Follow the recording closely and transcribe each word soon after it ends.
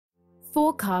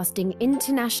Forecasting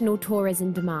international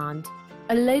tourism demand,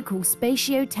 a local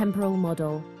spatiotemporal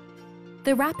model.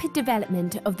 The rapid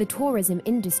development of the tourism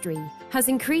industry has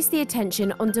increased the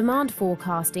attention on demand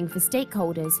forecasting for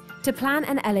stakeholders to plan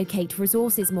and allocate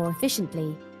resources more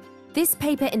efficiently. This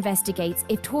paper investigates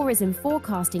if tourism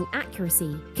forecasting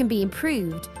accuracy can be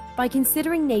improved by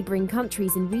considering neighbouring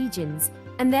countries and regions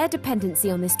and their dependency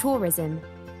on this tourism.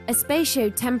 A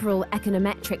spatiotemporal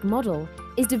econometric model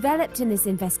is developed in this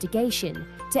investigation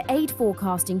to aid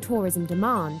forecasting tourism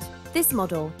demand. This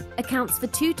model accounts for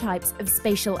two types of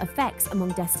spatial effects among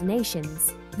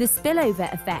destinations. The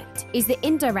spillover effect is the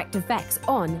indirect effects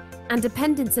on and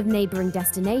dependence of neighbouring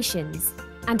destinations,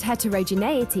 and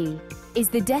heterogeneity is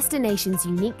the destination's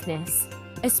uniqueness.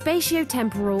 A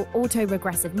spatiotemporal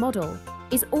autoregressive model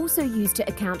is also used to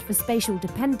account for spatial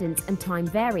dependence and time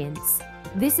variance.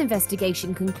 This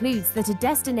investigation concludes that a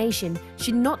destination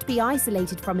should not be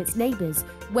isolated from its neighbours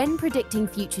when predicting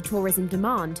future tourism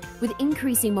demand with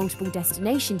increasing multiple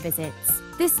destination visits.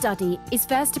 This study is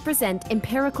first to present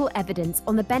empirical evidence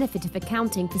on the benefit of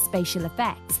accounting for spatial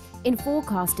effects in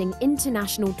forecasting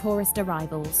international tourist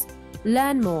arrivals.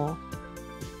 Learn more.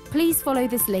 Please follow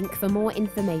this link for more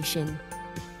information.